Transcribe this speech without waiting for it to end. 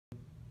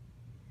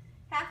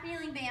Half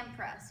kneeling band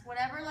press.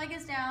 Whatever leg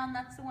is down,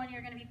 that's the one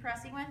you're going to be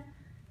pressing with.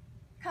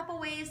 Couple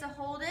ways to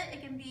hold it.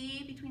 It can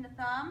be between the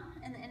thumb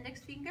and the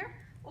index finger,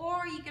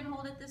 or you can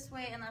hold it this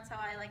way, and that's how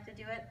I like to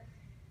do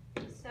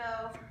it.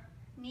 So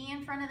knee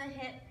in front of the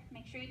hip.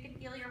 Make sure you can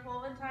feel your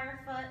whole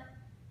entire foot.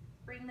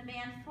 Bring the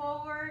band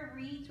forward,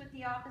 reach with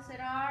the opposite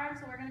arm.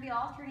 So we're going to be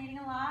alternating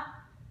a lot.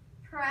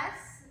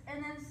 Press,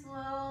 and then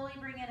slowly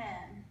bring it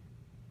in.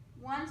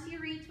 Once you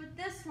reach with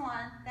this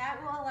one,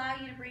 that will allow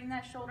you to bring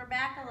that shoulder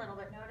back a little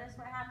bit. Notice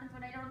what happens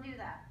when I don't do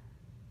that.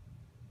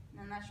 And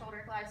then that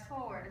shoulder glides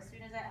forward. As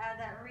soon as I add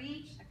that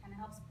reach, that kind of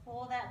helps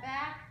pull that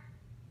back.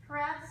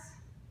 Press,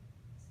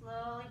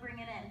 slowly bring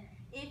it in.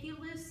 If you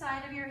lose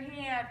sight of your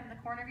hand from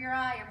the corner of your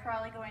eye, you're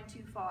probably going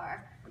too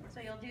far. So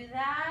you'll do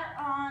that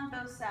on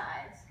both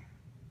sides.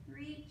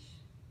 Reach,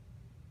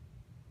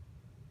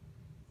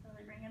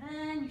 slowly bring it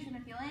in. You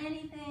shouldn't feel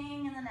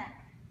anything in the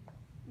neck.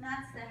 And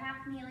that's the half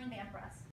kneeling band press.